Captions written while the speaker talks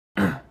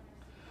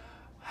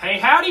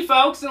Howdy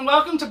folks, and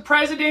welcome to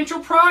Presidential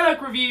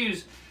Product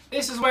Reviews.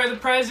 This is where the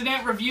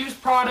president reviews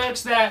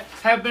products that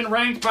have been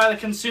ranked by the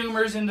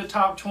consumers in the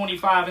top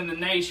 25 in the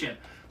nation.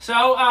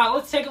 So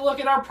let's take a look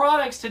at our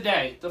products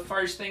today. The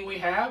first thing we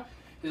have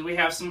is we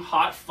have some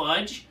hot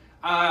fudge.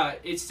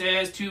 It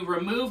says to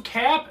remove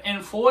cap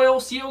and foil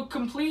seal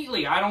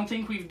completely. I don't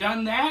think we've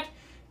done that.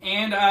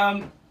 And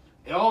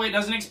it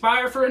doesn't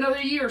expire for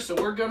another year,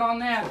 so we're good on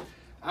that.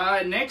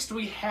 Next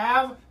we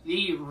have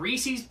the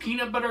Reese's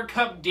Peanut Butter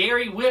Cup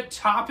Dairy Whip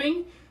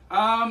topping.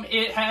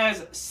 It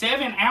has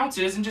 7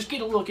 ounces, and just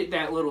get a look at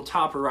that little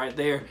topper right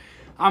there.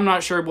 I'm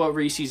not sure what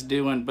Reese's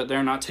doing, but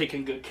they're not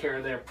taking good care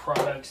of their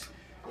products.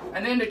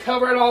 And then to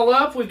cover it all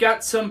up, we've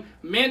got some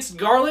minced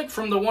garlic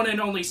from the one and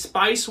only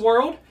Spice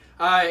World.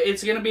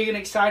 It's going to be an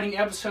exciting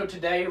episode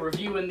today,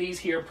 reviewing these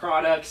here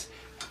products,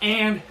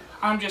 and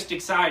I'm just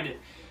excited.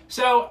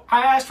 So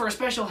I asked for a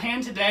special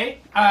hand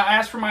today. I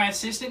asked for my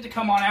assistant to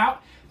come on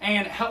out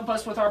and help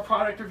us with our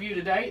product review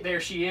today. There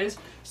she is.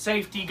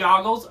 Safety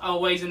goggles,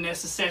 always a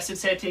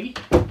necessity.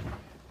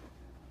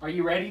 Are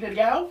you ready to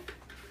go?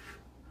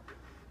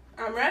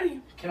 I'm ready.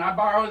 Can I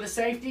borrow the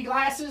safety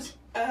glasses?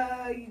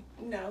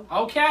 No.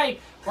 Okay,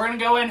 we're gonna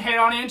go ahead and head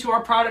on into our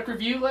product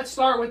review. Let's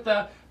start with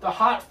the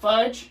hot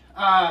fudge.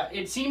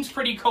 It seems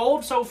pretty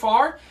cold so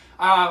far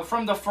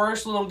from the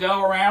first little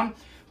go around,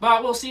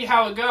 but we'll see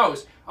how it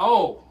goes.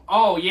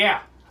 Oh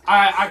yeah.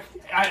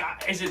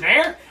 Is it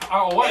there?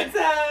 Oh, what?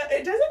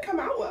 It doesn't come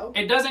out well.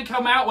 It doesn't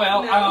come out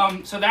well.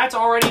 No. So that's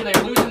already,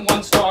 they're losing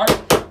 1 star.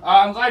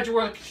 I'm glad you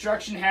wore the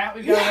construction hat.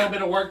 We've got a little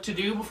bit of work to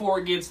do before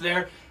it gets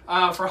there.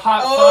 For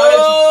hot fudge.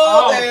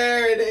 Oh,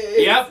 there it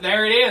is. Yep,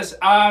 there it is.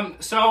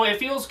 So it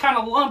feels kind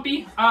of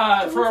lumpy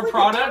for a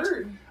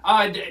product.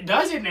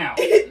 Does it now?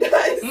 It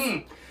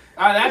does.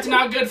 That's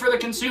not good for the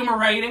consumer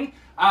rating.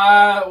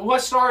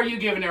 What star are you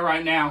giving it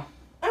right now?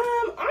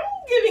 I'm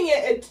giving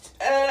it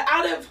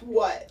out of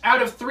what?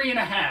 Out of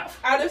 3.5.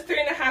 Out of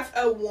 3.5,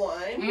 a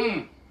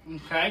 1.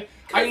 Okay.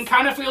 I can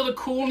kind of feel the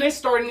coolness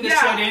starting to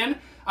set in.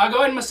 I'll go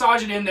ahead and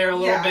massage it in there a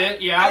little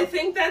bit. Yeah. I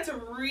think that's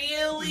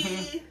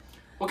really...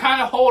 What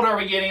kind of hold are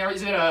we getting? Or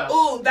is it a...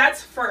 Oh,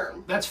 that's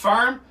firm. That's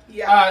firm?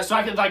 Yeah. So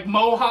I could like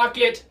mohawk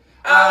it.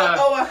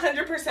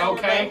 100%.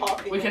 Okay.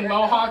 We can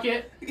mohawk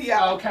it?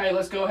 Yeah. Okay,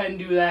 let's go ahead and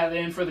do that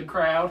then for the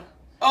crowd.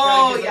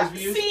 Oh, yeah.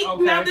 See,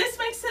 now this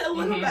makes it a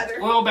little better.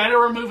 A little better.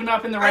 We're moving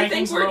up in the rankings I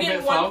think we're a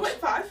little bit, folks.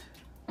 1.5.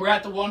 We're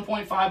at the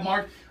 1.5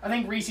 mark. I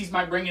think Reese's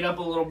might bring it up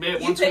a little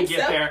bit once we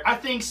get there. I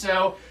think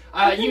so.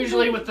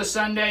 Usually with the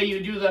sundae,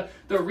 you do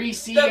the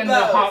Reese and the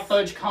hot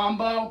fudge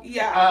combo.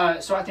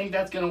 Yeah. So I think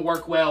that's going to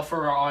work well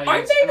for our audience.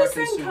 Aren't they and our the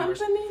same consumers.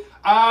 company?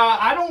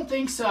 I don't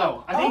think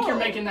so. I think you're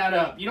making that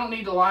up. You don't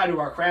need to lie to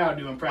our crowd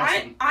to impress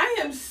them. I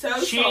am so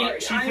sorry.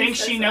 She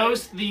thinks she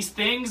knows these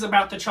things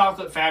about the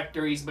chocolate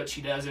factories, but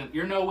she doesn't.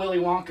 You're no Willy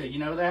Wonka. You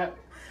know that?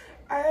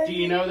 Do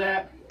you know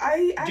that?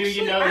 I'm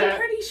that?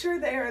 pretty sure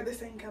they are the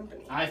same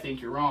company. I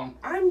think you're wrong.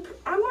 I'm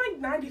like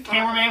 95.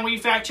 Cameraman, will you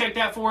fact check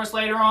that for us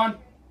later on?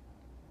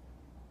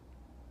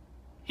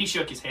 He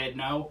shook his head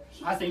no.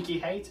 I think he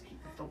hates it. He's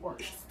the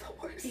worst. He's the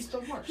worst. He's the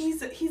worst.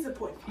 He's a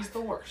 0.5. He's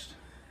the worst.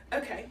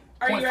 Okay.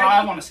 Are you 0.5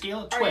 ready? on a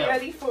scale of 12. Are you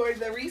ready for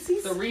the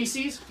Reese's? The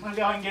Reese's. I'm going to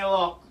go ahead and get a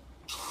little...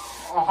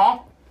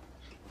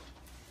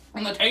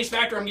 On the taste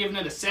factor, I'm giving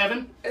it a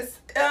 7. It's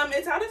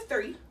out of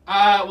 3.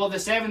 Well, the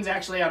 7's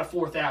actually out of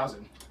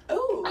 4,000.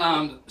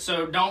 Oh.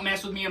 So don't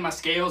mess with me on my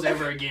scales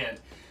ever again.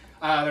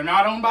 They're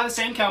not owned by the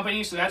same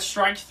company, so that's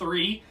strike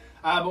 3.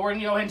 But we're going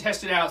to go ahead and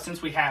test it out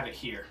since we have it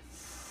here.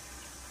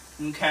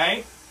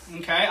 Okay.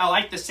 I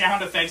like the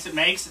sound effects it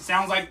makes. It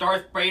sounds like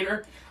Darth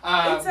Vader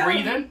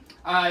breathing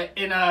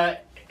in a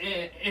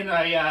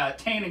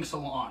tanning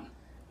salon.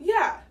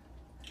 Yeah.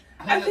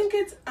 I think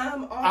it's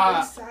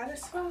oddly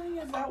satisfying.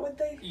 Is that what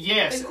they?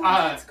 Yes.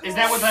 Is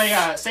that what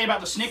they say about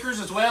the Snickers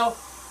as well?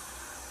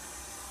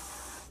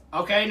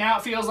 Okay, now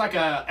it feels like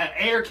an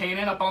air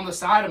cannon up on the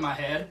side of my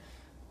head.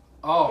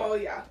 Oh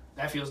yeah.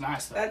 That feels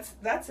nice though.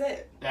 That's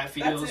it. That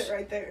feels. That's it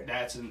right there.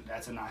 That's a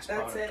nice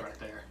product right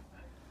there.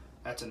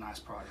 That's a nice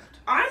product.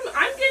 I'm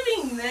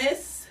giving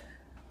this.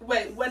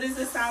 Wait, what is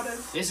this out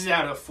of? This is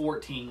out of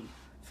 14.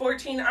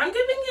 14. I'm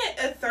giving it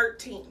a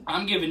 13.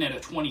 I'm giving it a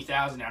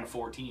 20,000 out of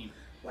 14.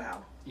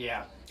 Wow.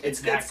 Yeah,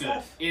 it's that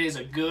good. It is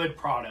a good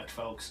product,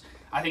 folks.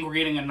 I think we're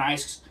getting a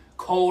nice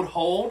cold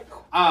hold,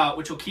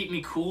 which will keep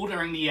me cool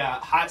during the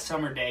hot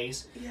summer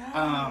days.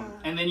 Yeah.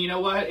 And then you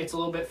know what? It's a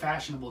little bit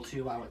fashionable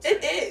too, I would say.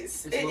 It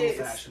is. It's a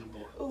little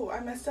fashionable. Oh,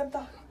 I messed up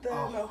the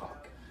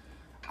mohawk.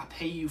 I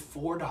pay you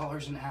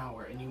 $4 an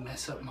hour and you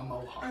mess up my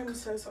mohawk. I'm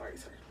so sorry,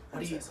 sir.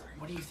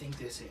 What do you think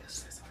this is?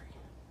 So sorry.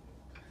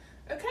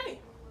 Okay.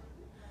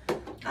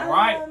 All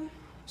right.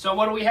 So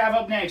what do we have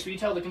up next? Will you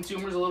tell the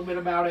consumers a little bit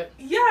about it?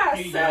 Yeah.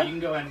 Here you go. You can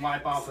go ahead and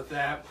wipe off with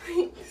that.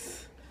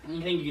 Thanks.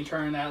 You think you can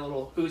turn that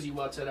little Whoozy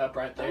What's It up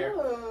right there?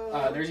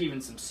 Oh. There's even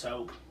some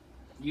soap.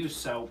 Use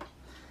soap.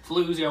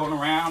 Flu's going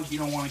around. You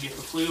don't want to get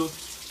the flu.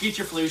 Get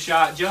your flu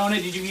shot. Jonah,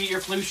 did you get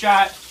your flu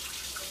shot?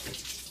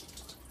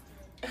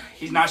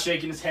 He's not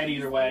shaking his head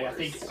either way.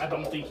 I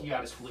don't think he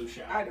got his flu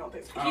shot. I don't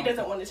think so. He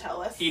doesn't want to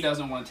tell us. He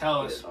doesn't want to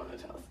tell us. He doesn't want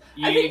to tell us.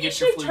 You I need to think get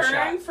you your should flu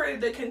turn shot. for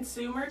the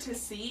consumer to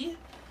see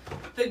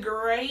the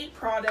great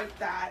product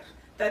that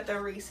the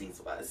Reese's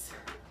was.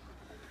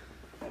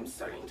 I'm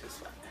starting to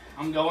sweat.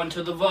 I'm going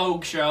to the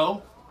Vogue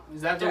show.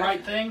 Is that the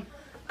right thing?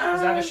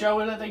 Is that a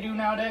show that they do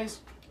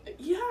nowadays?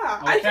 Yeah.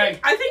 Okay.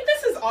 I think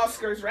this is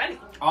Oscars ready.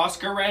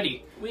 Oscar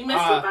ready. We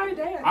missed it by a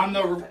day. I'm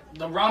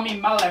the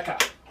Rami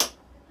Maleka.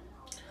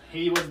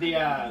 He was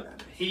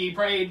he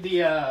played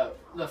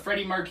the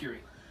Freddie Mercury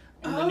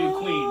in the new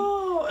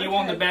Queen. He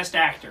won the Best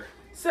Actor.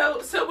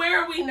 So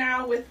where are we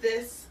now with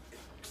this?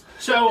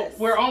 So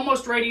we're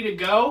almost ready to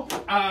go,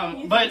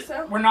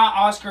 but we're not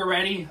Oscar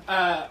ready.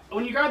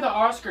 When you grab the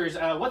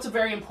Oscars, what's a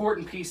very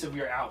important piece of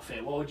your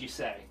outfit? What would you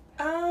say?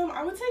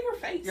 I would say your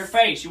face. Your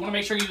face. You want to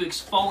make sure you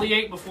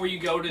exfoliate before you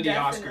go to the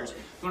Oscars.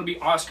 You want to be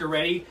Oscar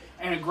ready,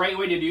 and a great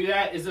way to do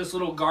that is this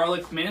little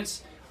garlic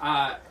mince.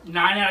 9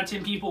 out of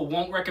 10 people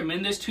won't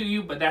recommend this to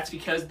you, but that's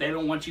because they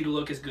don't want you to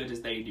look as good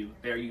as they do.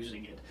 They're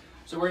using it.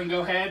 So we're going to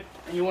go ahead,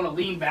 and you want to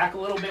lean back a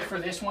little bit for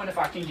this one if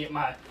I can get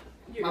my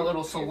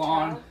little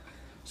salon.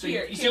 So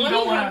you see, you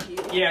don't want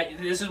to, yeah,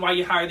 this is why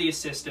you hire the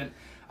assistant,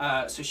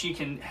 so she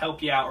can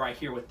help you out right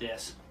here with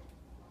this.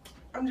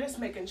 I'm just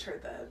making sure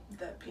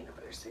the peanut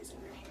butter stays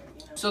in your hair.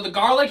 You know? So the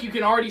garlic, you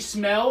can already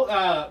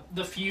smell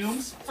the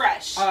fumes.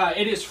 Fresh.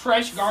 It is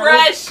fresh garlic.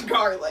 Fresh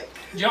garlic.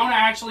 Jonah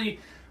actually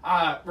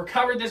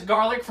recovered this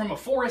garlic from a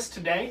forest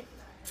today.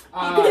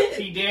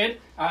 He did.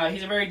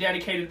 He's a very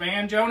dedicated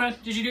man. Jonah,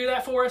 did you do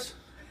that for us?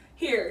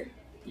 Here.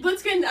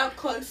 Let's get an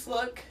up-close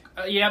look.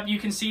 Yep, you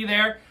can see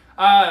there.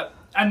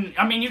 And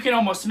I mean, you can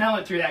almost smell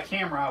it through that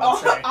camera, I would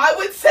say. I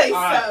would say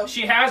so.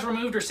 She has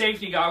removed her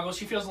safety goggles.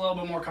 She feels a little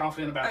bit more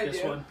confident about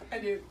this one. I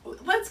do.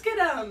 Let's get,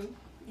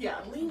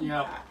 lean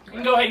back. We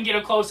can go ahead and get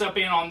a close-up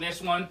in on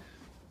this one.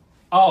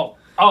 So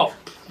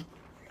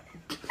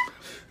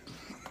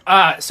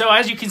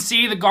as you can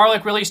see, the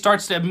garlic really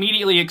starts to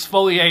immediately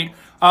exfoliate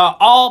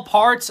all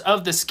parts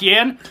of the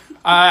skin.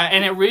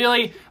 And it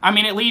really, I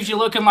mean, it leaves you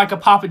looking like a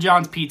Papa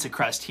John's pizza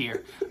crust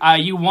here.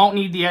 You won't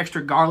need the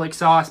extra garlic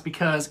sauce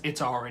because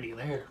it's already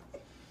there.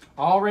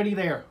 Already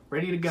there.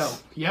 Ready to go.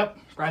 Yep.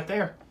 Right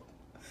there.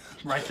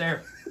 Right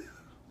there.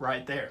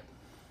 Right there.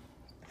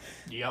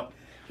 Yep.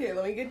 Here,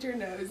 let me get your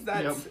nose.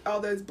 That's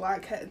all those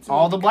blackheads.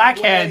 All the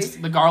blackheads,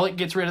 the garlic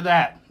gets rid of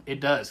that. It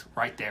does.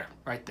 Right there.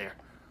 Right there.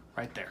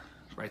 Right there.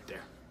 Right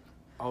there.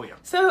 Oh, yeah.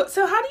 So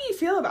how do you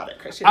feel about it,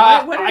 Christian?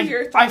 What are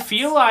your thoughts? I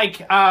feel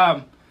like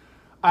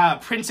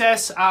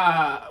Princess,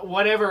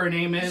 whatever her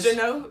name is.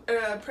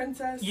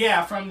 Princess?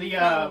 Yeah, from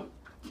the...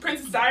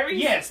 Princess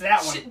Diaries? Yes,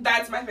 that one.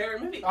 That's my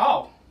favorite movie.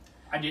 Oh,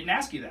 I didn't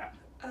ask you that.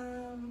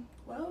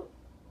 Well,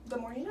 the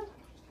more you know.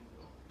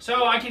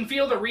 So I can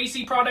feel the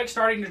Reese product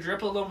starting to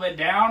drip a little bit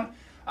down.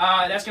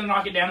 That's going to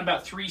knock it down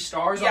about 3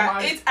 stars on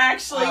mine. Yeah, it's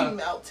actually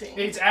melting.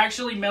 It's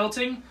actually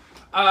melting.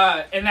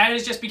 And that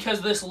is just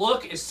because this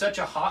look is such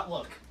a hot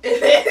look.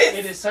 It is.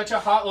 It is such a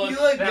hot look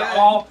that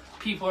all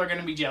people are going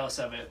to be jealous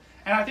of it.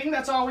 And I think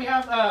that's all we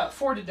have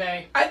for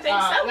today. I think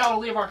so. That will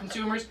leave our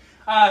consumers.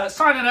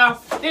 Signing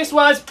off. This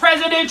was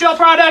Presidential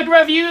Product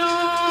Review.